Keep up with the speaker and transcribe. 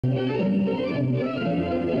Now,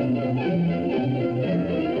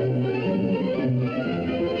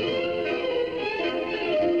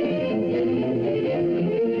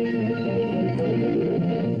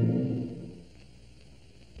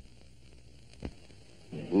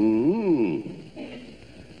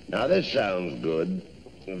 this sounds good.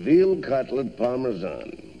 Veal cutlet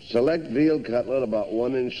Parmesan. Select veal cutlet about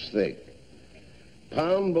 1 inch thick.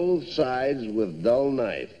 Pound both sides with dull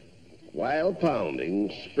knife. While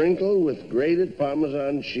pounding, sprinkle with grated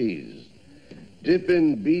Parmesan cheese. Dip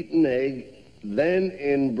in beaten egg, then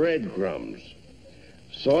in breadcrumbs.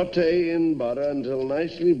 Saute in butter until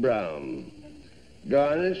nicely brown.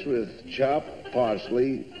 Garnish with chopped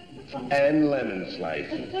parsley and lemon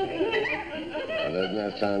slices. Now, doesn't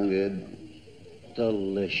that sound good?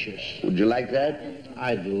 Delicious. Would you like that?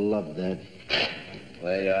 I'd love that.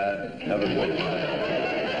 There you are. Have a good one.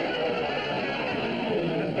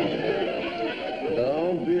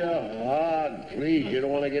 Don't be a hog, please. You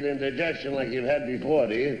don't want to get indigestion like you've had before,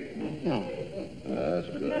 do you? No. That's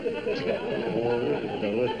good. Oh, this is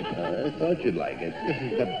delicious. I thought you'd like it. This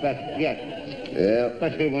is the best yet. Yeah.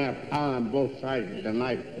 Especially when I pound on both sides with the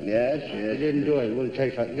knife. Yes, I yes. didn't do it. It wouldn't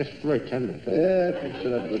taste like this. Very tender. Yeah, fix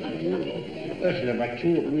it up good for you. Listen, if I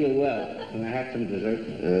chew it real well, and I have some dessert.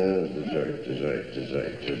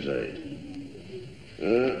 Dessert.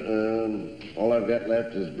 All I've got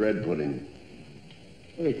left is bread pudding.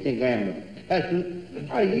 What do you think I am, a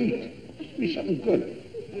peasant? I eat. Give me something good.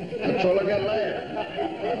 That's all I got left.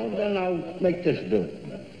 Well, then I'll make this do.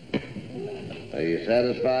 Are you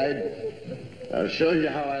satisfied? I'll show you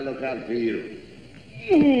how I look out for you.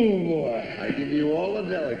 Boy. I give you all the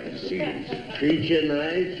delicacies. Treat you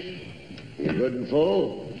nice. You good and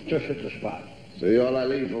full? Just at the spot. See, all I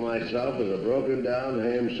leave for myself is a broken down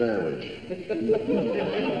ham sandwich.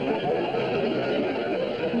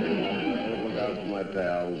 Look out for my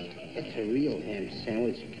pals. It's a real ham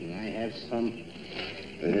sandwich. Can I have some?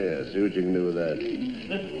 Yeah, see what you can do with that.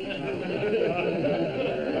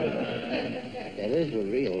 That is a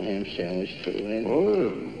real ham sandwich, too, ain't it?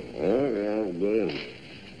 Oh, yeah, good.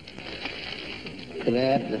 Could I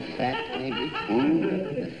have the fat, maybe?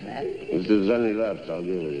 The fat? If there's any left, I'll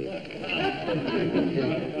give it you.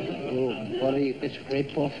 Oh, butter you could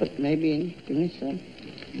scrape off it, maybe, and give me some?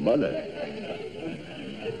 Butter.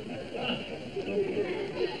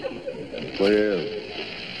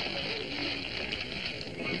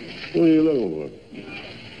 What are you looking for?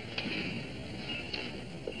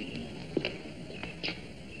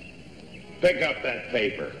 Pick up that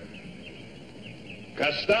paper.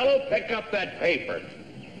 Costello, pick up that paper.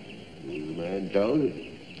 The man told you.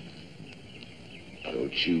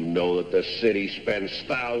 Don't you know that the city spends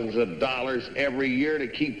thousands of dollars every year to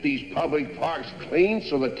keep these public parks clean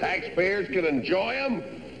so the taxpayers can enjoy them?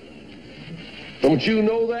 Don't you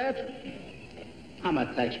know that? I'm a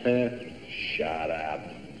taxpayer. Shut up.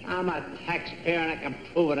 I'm a taxpayer, and I can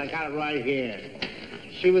prove it. I got it right here.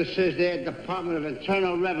 See what it says there? Department of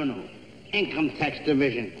Internal Revenue. Income Tax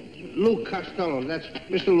Division. Lou Costello. That's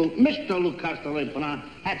Mr. Lou Costello, you put on.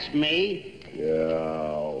 That's me.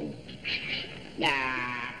 Yeah.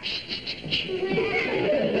 Ah.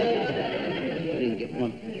 Didn't get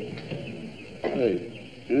one. Hey,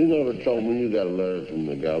 you never told me you got a letter from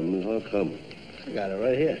the government. How come? I got it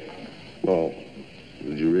right here. Oh,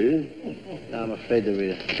 did you read it? No, I'm afraid to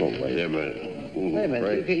read it. Oh, wait a minute. Wait a minute.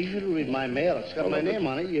 Right. You shouldn't read my mail. It's got my name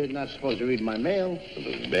on it. You're not supposed to read my mail. If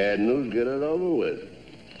it's bad news, get it over with.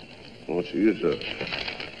 What's the use of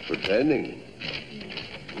pretending?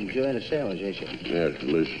 Enjoying the sandwich, ain't you? Yeah, it's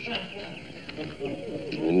delicious.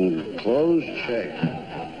 Enclosed check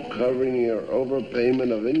covering your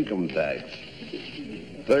overpayment of income tax.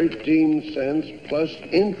 13 cents plus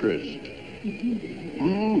interest.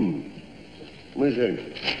 Let me see.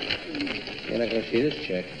 You're not going to see this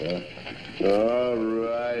check, fella. All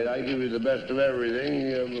right, I give you the best of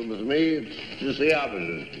everything. With me, it's just the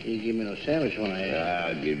opposite. You give me no sandwich when I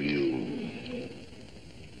ask. I'll give you.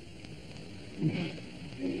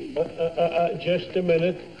 Just a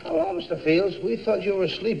minute. Hello, Mr. Fields. We thought you were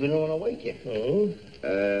asleep. We didn't want to wake you. Oh?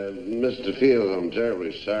 Mr. Fields, I'm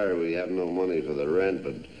terribly sorry we have no money for the rent,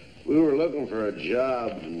 but we were looking for a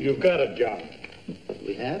job. And... You've got a job.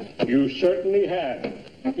 We have? You certainly have.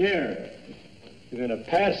 Here. You're going to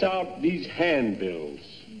pass out these handbills.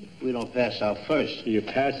 We don't pass out first. You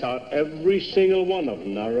pass out every single one of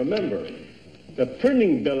them. Now, remember, the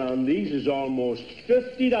printing bill on these is almost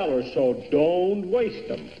 $50, so don't waste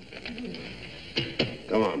them.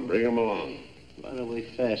 Come on, bring them along. Run away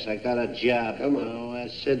fast. I got a job. Come on. Oh,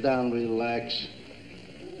 sit down, relax.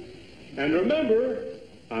 And remember,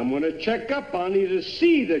 I'm going to check up on you to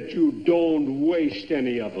see that you don't waste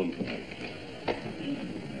any of them.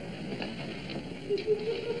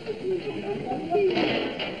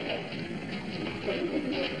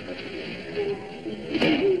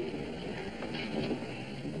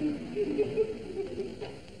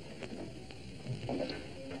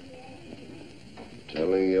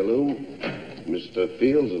 Telling you, Lou, Mr.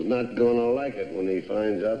 Fields is not going to like it when he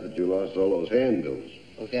finds out that you lost all those handbills.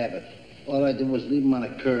 Look, Abbott, all I did was leave them on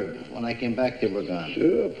a curb. When I came back, they were gone.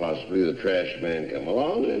 Sure, possibly the trash man come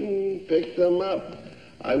along and pick them up.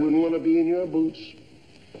 I wouldn't want to be in your boots.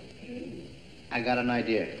 I got an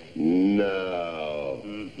idea. No.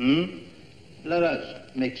 Mm-hmm. Let us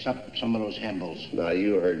mix up some of those handbills. Now,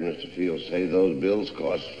 you heard Mr. Fields say those bills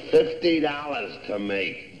cost $50 to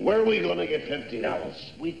make. Where are we going to get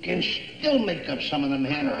 $50? We can still make up some of them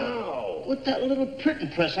handbills. How? With that little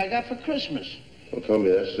printing press I got for Christmas. Well, tell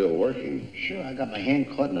me that's still working. Sure, I got my hand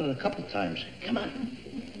caught in it a couple times. Come on.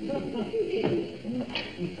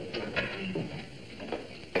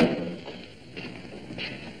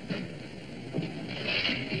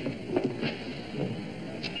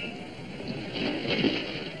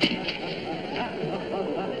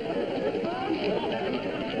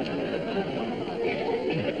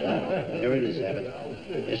 There it is, Abbott.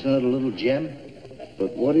 Isn't it a little gem?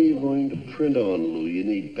 But what are you going to print on, Lou? You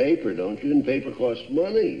need paper, don't you? And paper costs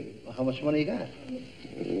money. Well, how much money you got? I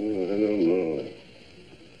don't know.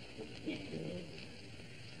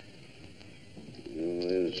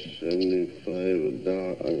 It's $75,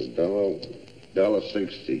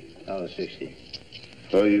 $1.60. $1.60.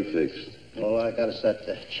 How are you fixed? Oh, I got to set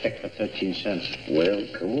the check for 13 cents. Well,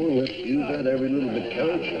 come on, let's use that. Every little bit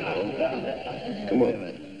counts, you know. Come Wait a on.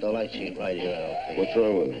 minute. The lights ain't right here. Okay. What's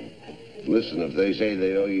wrong with them? Listen, if they say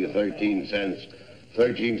they owe you 13 cents,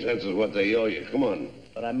 13 cents is what they owe you. Come on.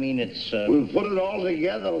 But I mean, it's... We'll put it all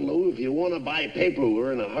together, Lou. If you want to buy paper,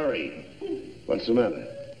 we're in a hurry. What's the matter?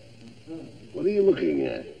 What are you looking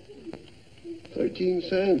at? 13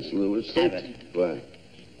 cents, Lou. It's 13. Abbott. What?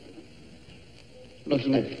 Look,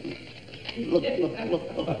 look. Look.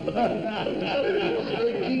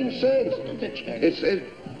 13 cents. The check. It's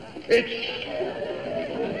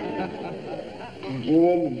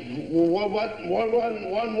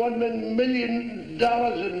 $1 million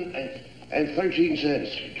and 13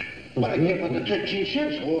 cents. But I can't put the 13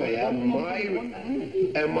 cents. Boy, am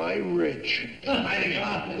I rich? $1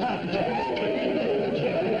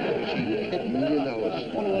 million. What do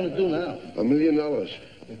you want to do now? $1 million.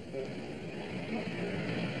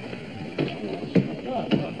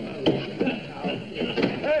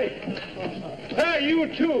 Hey, you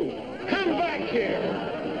two, come back here.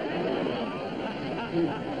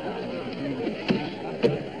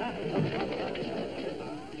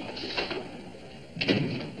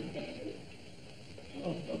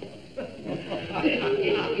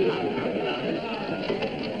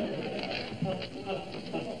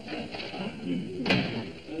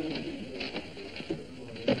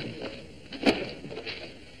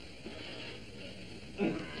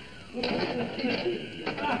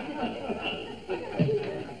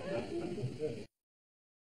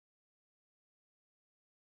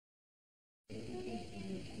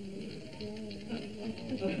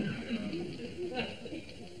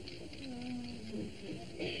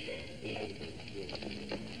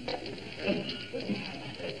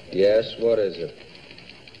 Yes, what is it?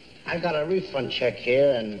 I got a refund check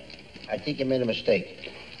here, and I think you made a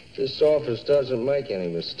mistake. This office doesn't make any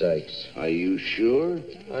mistakes. Are you sure?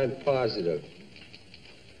 I'm positive.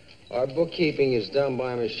 Our bookkeeping is done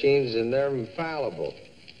by machines, and they're infallible.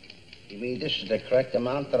 You mean this is the correct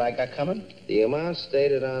amount that I got coming? The amount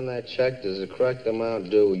stated on that check is the correct amount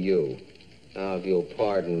due you. Now, if you'll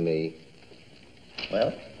pardon me.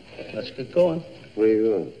 Well, let's get going. Where are you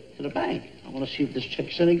going? To the bank. I want to see if this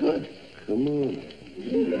check's any good. Come on.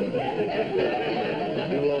 You'll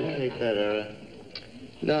locate that error.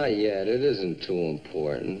 Not yet. It isn't too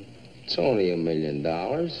important. It's only $1 million.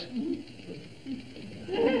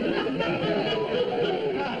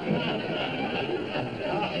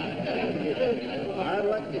 I'd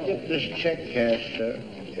like to get this check cashed, sir.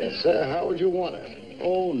 Yes, sir. How would you want it?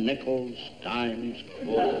 Oh, nickels, dimes,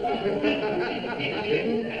 quarters.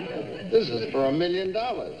 This is for $1 million.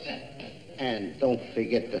 And don't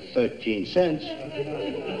forget the 13 cents.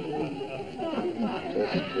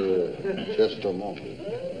 Just a moment.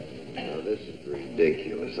 Now, this is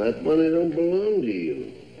ridiculous. That money don't belong to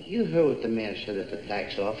you. You heard what the man said at the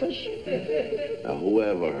tax office. Now,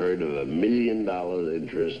 whoever heard of $1 million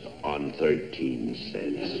interest on 13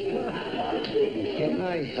 cents? Can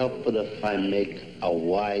I help it if I make a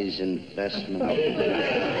wise investment?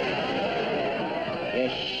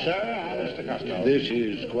 Yes, sir. I'm Mr. Costello. This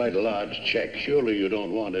is quite a large check. Surely you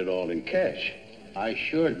don't want it all in cash. I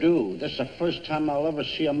sure do. This is the first time I'll ever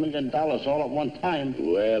see $1 million all at one time.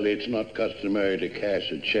 Well, it's not customary to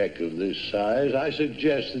cash a check of this size. I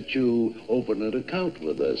suggest that you open an account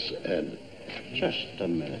with us and... Just a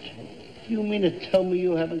minute. You mean to tell me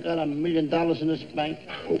you haven't got $1 million in this bank?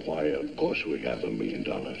 Oh, why, of course we have $1 million,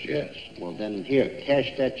 yes. Well, then, here,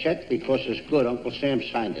 cash that check because it's good. Uncle Sam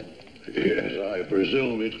signed it. Yes, I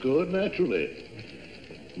presume it's good, naturally.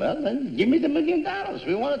 Well, then, give me the $1 million.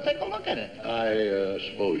 We want to take a look at it. I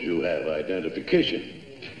suppose you have identification.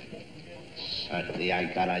 Certainly,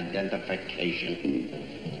 I got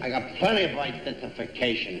identification. I got plenty of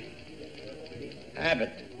identification.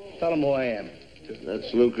 Abbott, tell him who I am.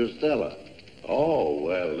 That's Lou Costello. Oh,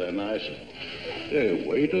 well, then Hey,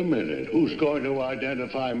 wait a minute. Who's going to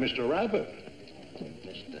identify Mr. Abbott?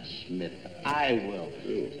 Mr. Smith, I will.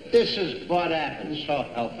 This is Bud Abbott, so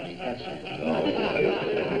help me. That's it.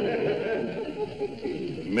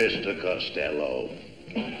 Mr. Costello.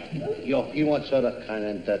 Yo, he wants other kind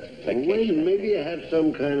of identification. Wait, maybe you have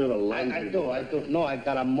some kind of a laundry... I do. No, I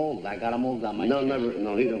got a mold. I got a mold on my chest.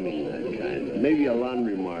 No, he don't mean that kind. Maybe a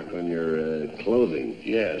laundry mark on your clothing.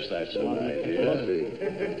 Yes, that's an idea.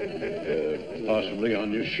 Possibly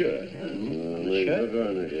on your shirt. The shirt? Look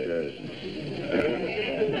on the shirt.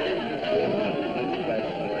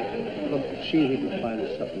 Look, see if we can find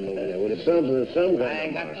us something over there. It's something, some kind I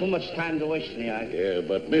ain't got too much time to waste here. Yeah,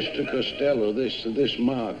 but Mr. Costello, this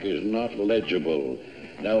mark is not legible.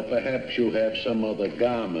 Now, perhaps you have some other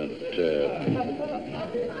garment.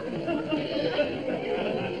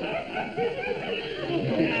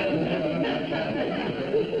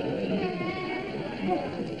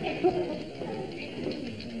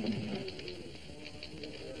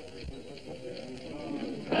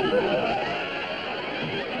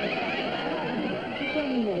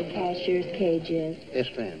 Cashier's cage is. Yes,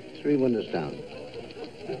 ma'am. 3 windows down. See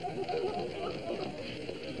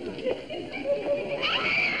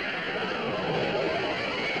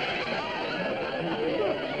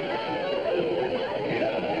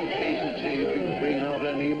if you can bring out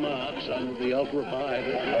any marks under the ultraviolet.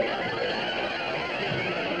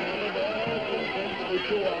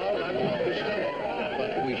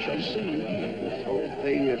 But we shall see. This whole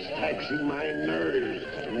thing is taxing my nerves.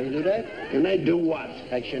 Can they do that? Can they do what?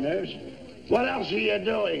 Tax your nerves? What else are you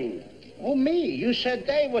doing? Oh, me. You said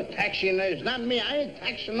they were taxing your nerves, not me. I ain't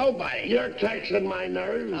taxing nobody. You're taxing my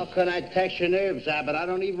nerves. How can I tax your nerves, Abbott? I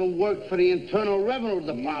don't even work for the Internal Revenue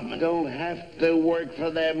Department. You don't have to work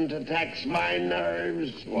for them to tax my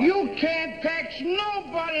nerves. You can't tax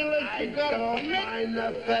nobody unless I you got a don't permit. mind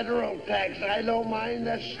the federal tax. I don't mind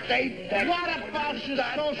the state tax. What about your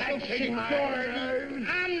Stop Social taxing my Security? nerves.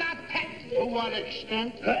 I'm not taxed. To what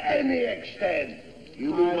extent? To any extent.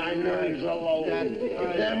 You leave my nerves alone.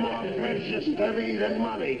 They're more precious to me than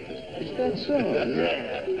money. Is that so?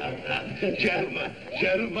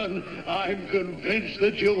 Gentlemen, I'm convinced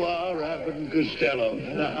that you are Abbott and Costello.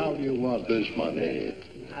 Now, how do you want this money?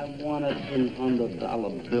 I want it in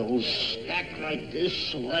 $100 bills stacked like this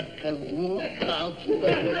so I can walk out.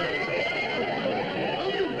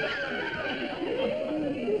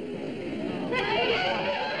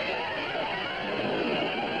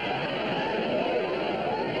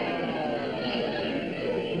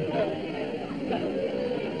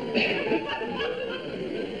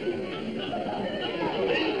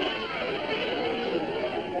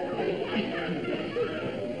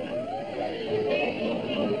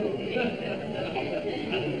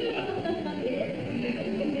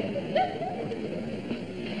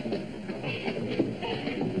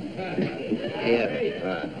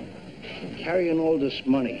 Carrying all this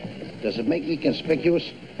money, does it make me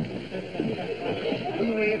conspicuous? Look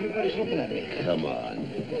the way everybody's looking at me. Come on.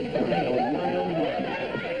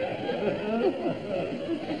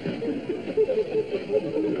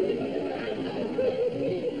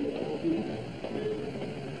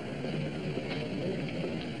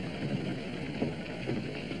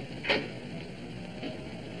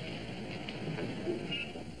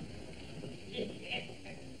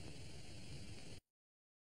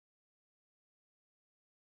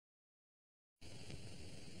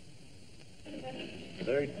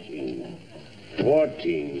 $13,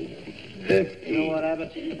 $14, $15. You know what,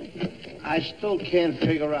 Abbott? I still can't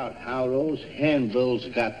figure out how those handbills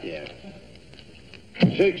got there.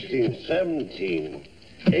 16, 17,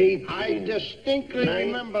 18. I distinctly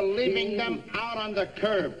remember leaving them out on the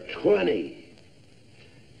curb. 20.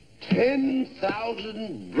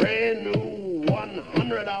 10,000 brand new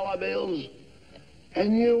 $100 bills.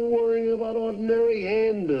 And you're worrying about ordinary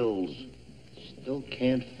handbills. Still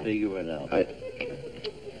can't figure it out.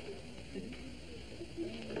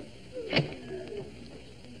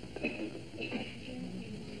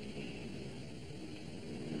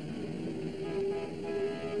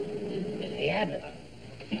 Hey, Abbott.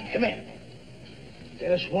 Come here.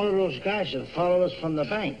 There's one of those guys that followed us from the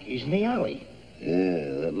bank. He's in the alley.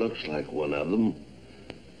 Yeah, that looks like one of them.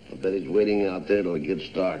 I bet he's waiting out there till it gets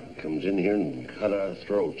dark. Comes in here and cut our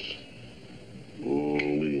throats.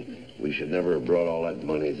 We should never have brought all that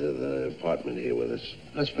money to the apartment here with us.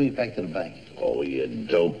 Let's bring it back to the bank. Oh, you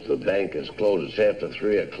dope. The bank is closed. It's after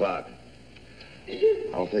 3 o'clock.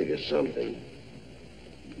 I'll think of something.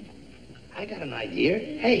 I got an idea.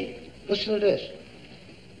 Hey, listen to this.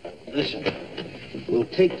 Listen, we'll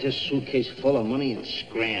take this suitcase full of money and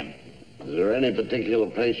scram. Is there any particular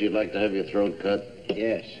place you'd like to have your throat cut?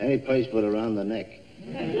 Yes, any place but around the neck.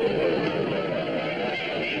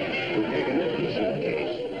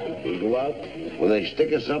 We go out. When they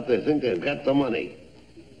stick us up, they think they've got the money.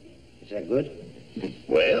 Is that good?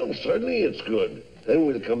 Well, certainly it's good. Then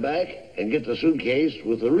we'll come back and get the suitcase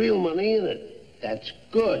with the real money in it. That's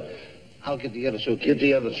good. I'll get the other suitcase. Get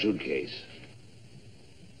the other suitcase.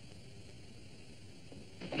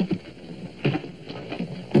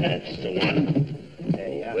 That's the one. There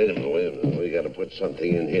you are. Wait a minute. We got to put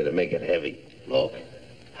something in here to make it heavy. Look,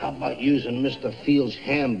 how about using Mr. Fields'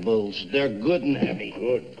 hand bulls? They're good and heavy.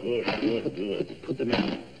 Good. Put them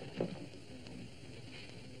in.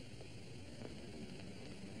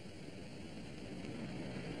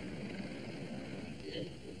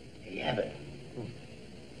 Hey, Abbott.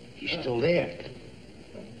 He's still there.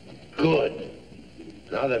 Good.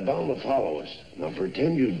 Now they're bound to follow us. Now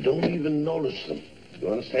pretend you don't even notice them. You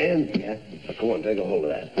understand? Yeah. Now, come on, take a hold of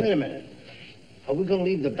that. Wait a minute. Are we going to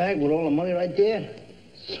leave the bag with all the money right there?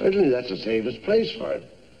 Certainly that's the safest place for it.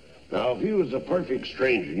 Now, if you was a perfect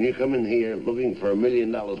stranger and you come in here looking for $1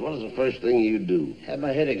 million, what is the first thing you'd do? Have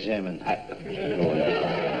my head examined. Come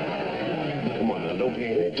on, now, don't pay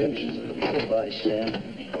any attention to them. Goodbye, Sam.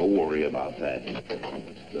 Don't worry about that.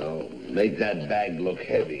 Now, make that bag look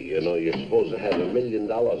heavy. You know, you're supposed to have $1 million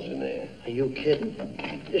in there. Are you kidding?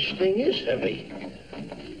 This thing is heavy.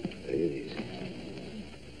 Take it easy.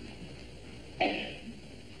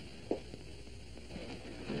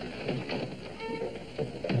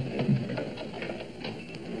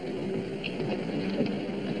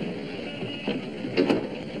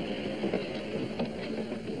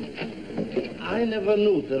 I never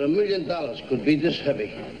knew that $1 million could be this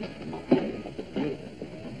heavy.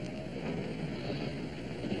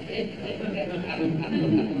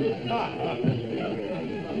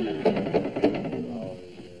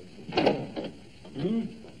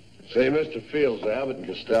 Say, Mr. Fields, Abbott and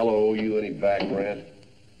Costello owe you any back rent?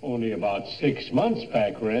 Only about 6 months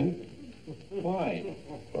back rent. Why?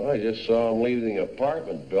 Well, I just saw him leaving the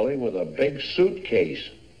apartment building with a big suitcase.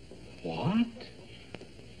 What?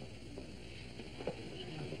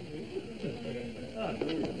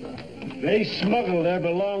 They smuggle their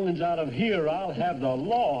belongings out of here. I'll have the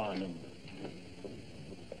law on them.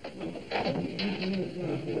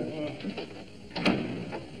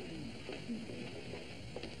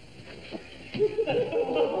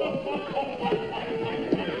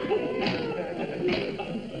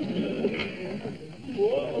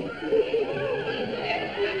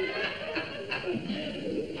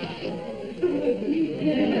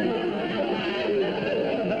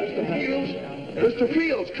 Mr.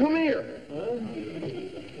 Fields, come here.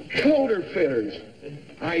 Counterfeiters.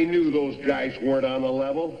 I knew those guys weren't on the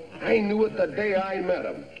level. I knew it the day I met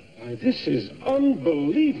them. Why, this is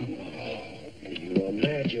unbelievable. Can you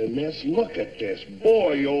imagine this? Look at this.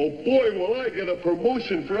 Boy, oh boy, will I get a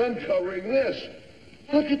promotion for uncovering this.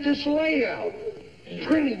 Look at this layout.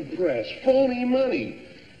 Printing press, phony money,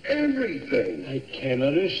 everything. I can't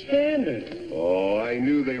understand it. Oh, I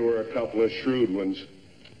knew they were a couple of shrewd ones.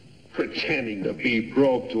 Pretending to be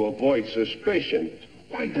broke to avoid suspicion.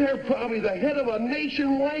 Why, they're probably the head of a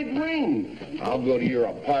nationwide ring. I'll go to your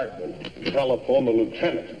apartment, telephone the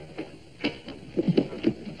lieutenant.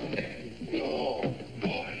 Oh,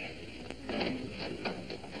 boy.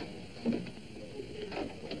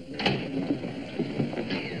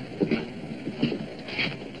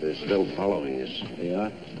 They're still following us. They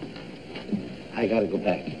are? I gotta go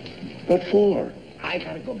back. What for? I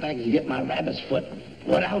gotta go back and get my rabbit's foot.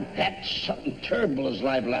 Without that, something terrible is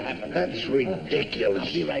liable to happen. That's ridiculous.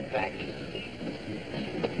 I'll be right back.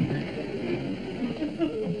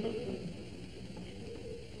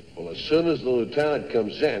 Well, as soon as the lieutenant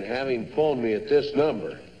comes in, have him phone me at this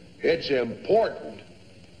number. It's important.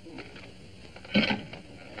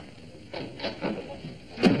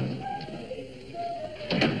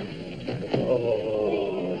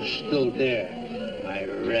 Oh, still there. My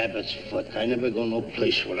rabbit's foot. I never go no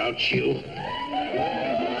place without you.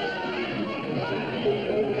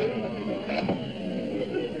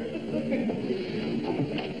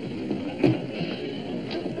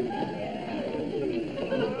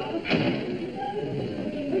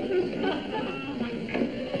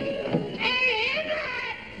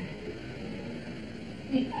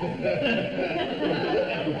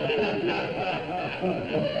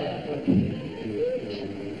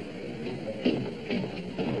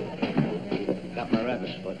 Got my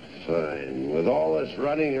rabbit's foot. Fine. With all this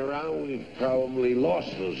running around, we've probably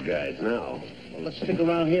lost those guys now. Well, let's stick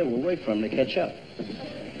around here. We'll wait for them to catch up.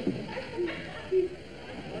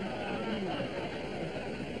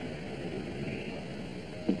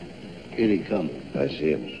 Here he comes. I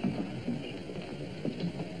see him.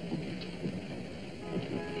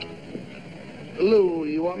 Lou,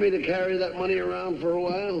 you want me to carry that money around for a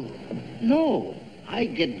while? No. I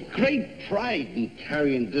get great pride in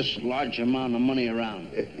carrying this large amount of money around.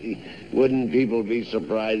 Wouldn't people be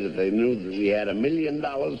surprised if they knew that we had $1 million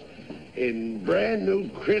in brand new,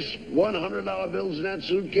 crisp $100 bills in that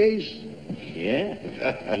suitcase? Yeah.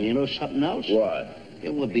 And you know something else? What?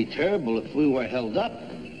 It would be terrible if we were held up.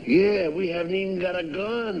 Yeah, we haven't even got a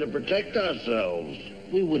gun to protect ourselves.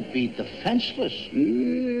 We would be defenseless.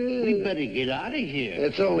 Yeah. We better get out of here.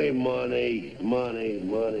 It's only money, money,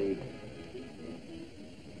 money.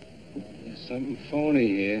 There's something phony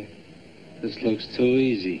here. This looks too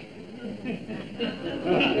easy.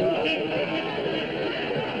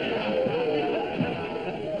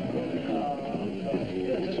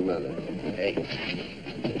 What's the matter? Hey,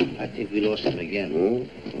 I think we lost him again. Huh?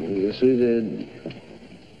 Yes, we did.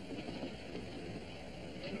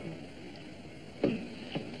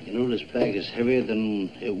 You know this bag is heavier than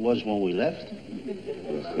it was when we left?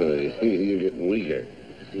 You're getting weaker.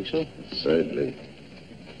 You think so? Certainly.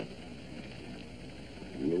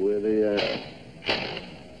 Wonder where they are.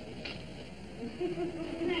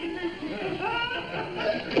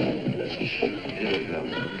 Here they come.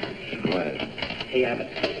 Quiet. Hey, Abbott.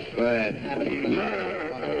 Quiet.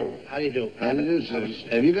 How do you do? How do you do, sir?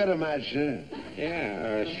 Have you got a match, sir?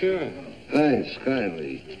 Yeah, sure. Thanks,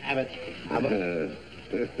 kindly. Abbott.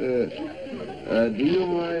 Do you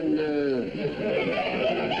mind,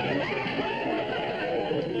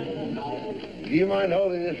 do you mind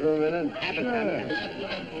holding this for a minute? Abbott.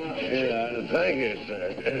 Yeah, thank you,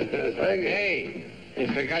 sir. Thank you. Hey, you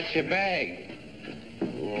forgot your bag.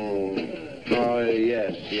 Oh,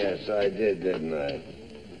 yes, I did, didn't I?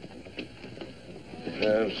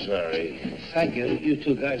 I'm sorry. Thank you. You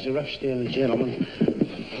two guys are upstanding gentlemen.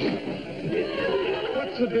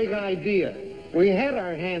 What's the big idea? We had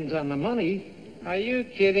our hands on the money. Are you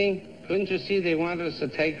kidding? Couldn't you see they wanted us to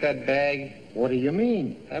take that bag? What do you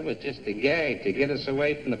mean? That was just a gag to get us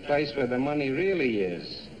away from the place where the money really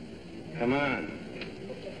is. Come on.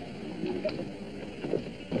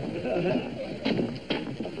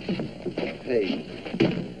 Hey,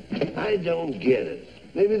 I don't get it.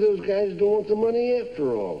 Maybe those guys don't want the money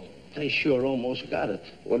after all. They sure almost got it.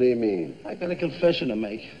 What do you mean? I got a confession to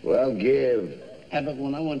make. Well, give. Abbott,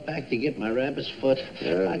 when I went back to get my rabbit's foot,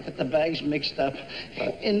 Yeah. I got the bags mixed up.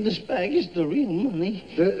 In this bag is the real money.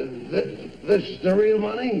 This the real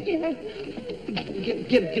money? Yeah.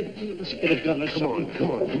 Let's get a gun or Come something.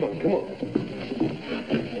 on.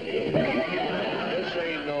 This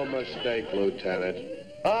ain't no mistake, Lieutenant.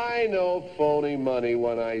 I know phony money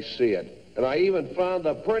when I see it. And I even found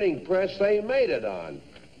the printing press they made it on.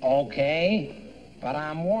 Okay, but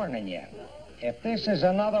I'm warning you. If this is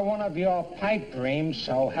another one of your pipe dreams,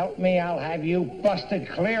 so help me, I'll have you busted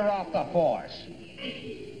clear off the force.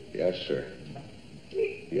 Yes, sir.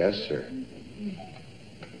 Yes, sir.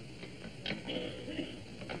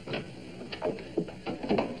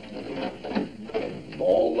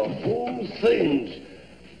 All the fool things.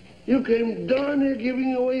 You came darn near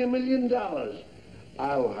giving away $1 million.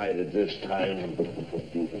 I'll hide it this time.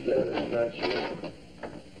 Not sure.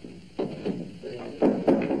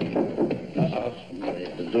 Somebody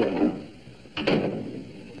at the door now.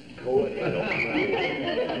 Go ahead.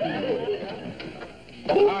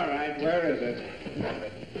 All right, where is it?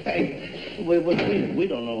 Hey, we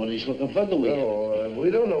don't know what he's looking for, do we? No, we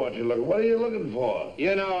don't know what you're looking for. What are you looking for?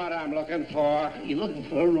 You know what I'm looking for. You looking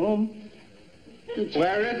for a room?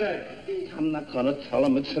 Where is it? I'm not gonna tell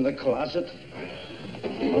him it's in the closet.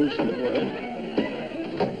 Close the door.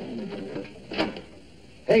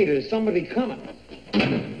 Hey, there's somebody coming.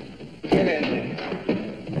 Get in.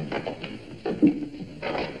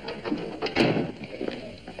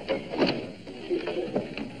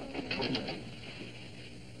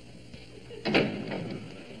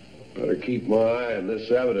 Better keep my eye on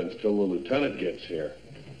this evidence till the lieutenant gets here.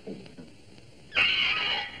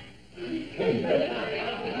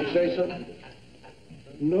 You say something?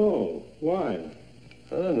 No. Why?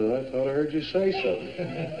 I don't know. I thought I heard you say something.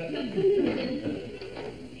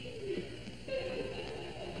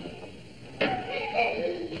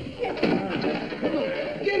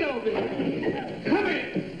 Get over here. Come here.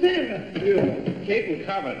 There. Keep him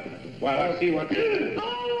covered while I see what...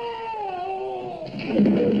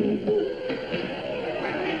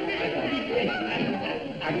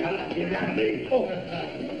 I gotta get out of me.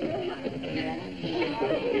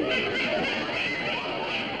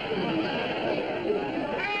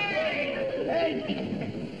 Hey!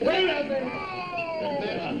 Wait a minute!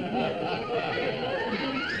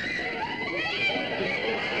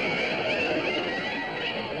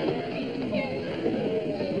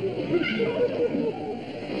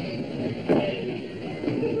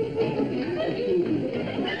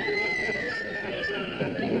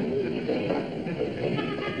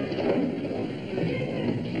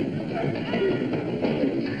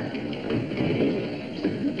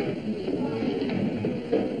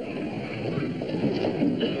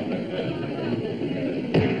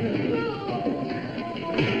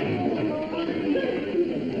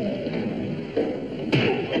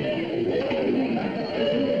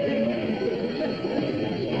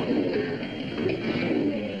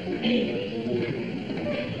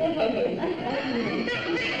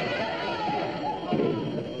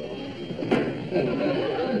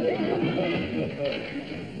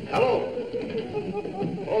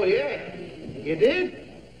 You did?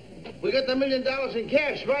 We got the $1 million in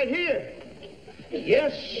cash right here.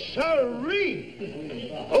 Yes, sirree.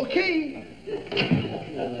 Okay.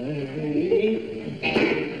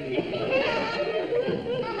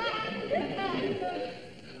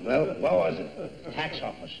 Well, what was it? Tax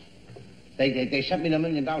office. They sent me the $1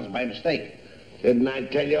 million by mistake. Didn't I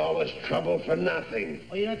tell you all this trouble for nothing?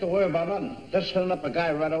 Oh, you don't have to worry about nothing. Just send up a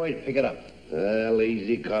guy right away to pick it up. Well,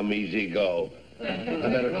 easy come, easy go. I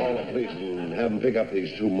better call the police and have them pick up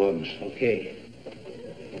these 2 mugs. Okay.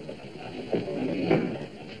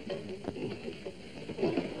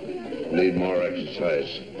 Need more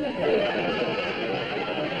exercise.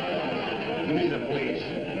 Give me the police.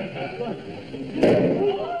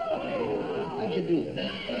 How'd you do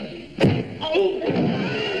that? Oh!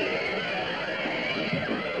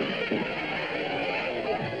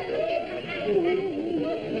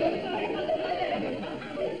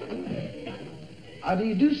 How do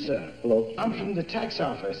you do, sir? Hello. I'm from the tax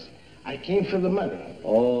office. I came for the money.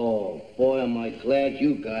 Oh, boy, am I glad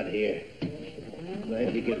you got here.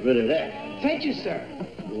 Glad to get rid of that. Thank you, sir.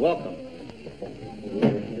 You're welcome.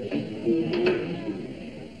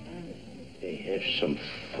 Hey, there's some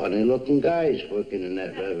funny-looking guys working in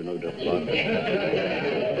that revenue department.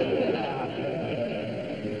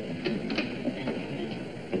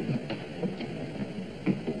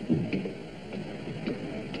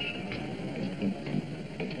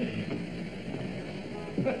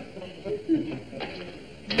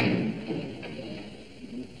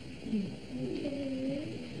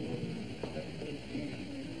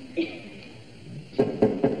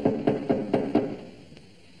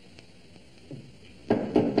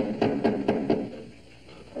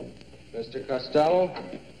 Mr. Costello,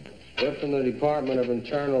 we're from the Department of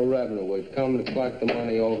Internal Revenue. We've come to collect the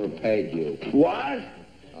money overpaid you. What?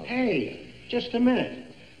 Hey, just a minute.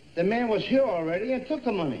 The man was here already and took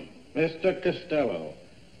the money. Mr. Costello,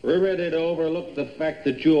 we're ready to overlook the fact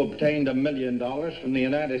that you obtained $1 million from the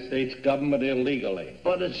United States government illegally.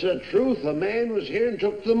 But it's the truth. The man was here and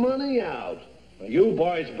took the money out. You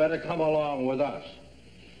boys better come along with us.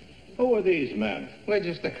 Who are these men? We're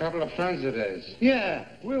just a couple of friends of his. Yeah,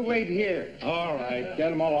 we'll wait here. All right, get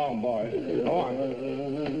them along, boys. Go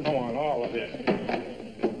on. Come on, all of you.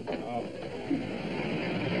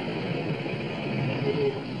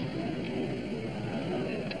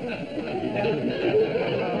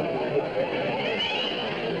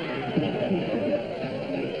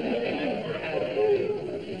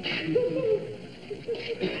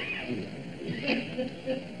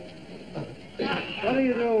 What are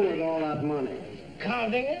you doing with all that money?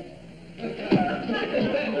 Counting it?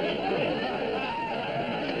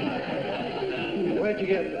 Where'd you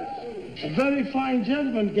get this? A very fine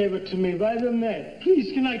gentleman gave it to me right in there.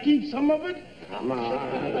 Please, can I keep some of it? Come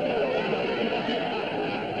on.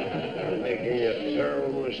 You're making a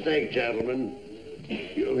terrible mistake, gentlemen.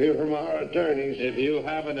 You'll hear from our attorneys. If you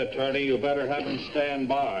have an attorney, you better have him stand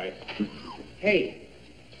by. Hey,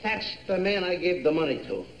 that's the man I gave the money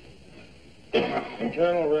to.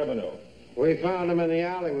 Internal Revenue. We found him in the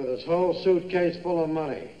alley with his whole suitcase full of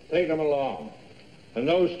money. Take him along. And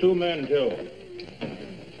those 2 men, too.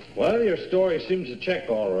 Well, your story seems to check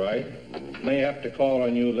all right. May have to call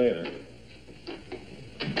on you later.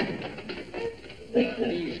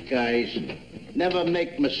 These guys never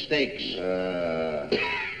make mistakes.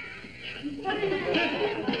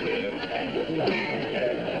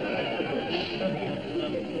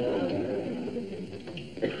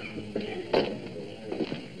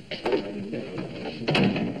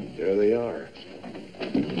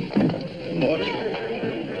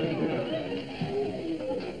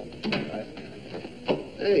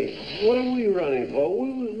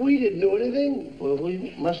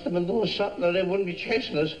 we must have been doing something or they wouldn't be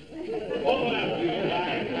chasing us.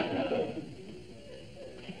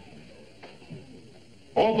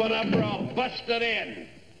 Open up or I'll bust it in.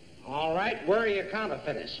 All right, where are your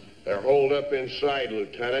counterfeiters? They're holed up inside,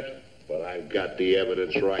 Lieutenant. But I've got the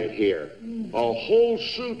evidence right here. A whole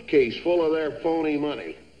suitcase full of their phony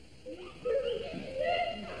money.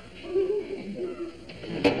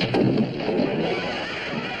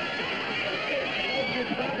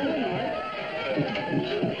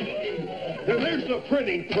 And there's the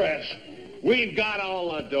printing press. We've got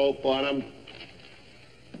all the dope on them.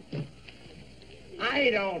 I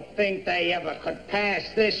don't think they ever could pass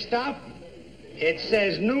this stuff. It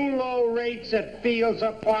says new low rates at Fields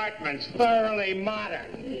Apartments, thoroughly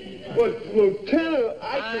modern. But, Lieutenant,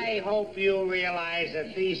 I hope you realize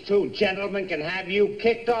that these two gentlemen can have you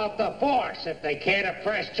kicked off the force if they care to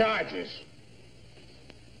press charges.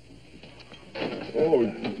 Oh,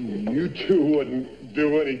 you two wouldn't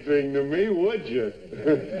do anything to me, would you?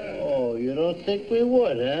 Oh, you don't think we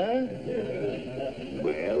would, huh?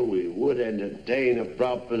 Well, we would entertain a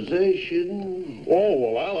proposition.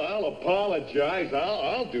 Oh, well, I'll apologize.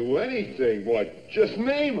 I'll do anything. What? Just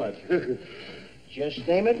name it. Just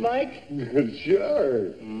name it, Mike?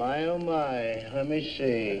 Sure. My, oh, my. Let me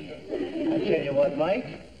see. I tell you what, Mike.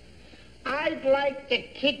 I'd like to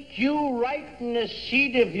kick you right in the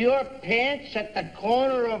seat of your pants at the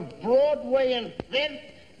corner of Broadway and 5th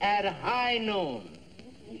at high noon.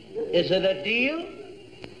 Is it a deal?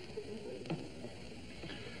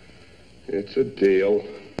 It's a deal.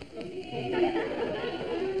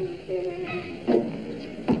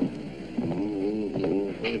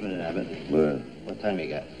 Wait a minute, Abbott. What time you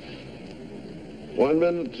got? 1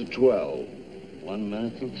 minute to 12. 1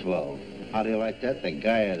 minute till 12. How do you like that? The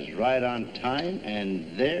guy is right on time,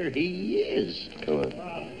 and there he is. Come on.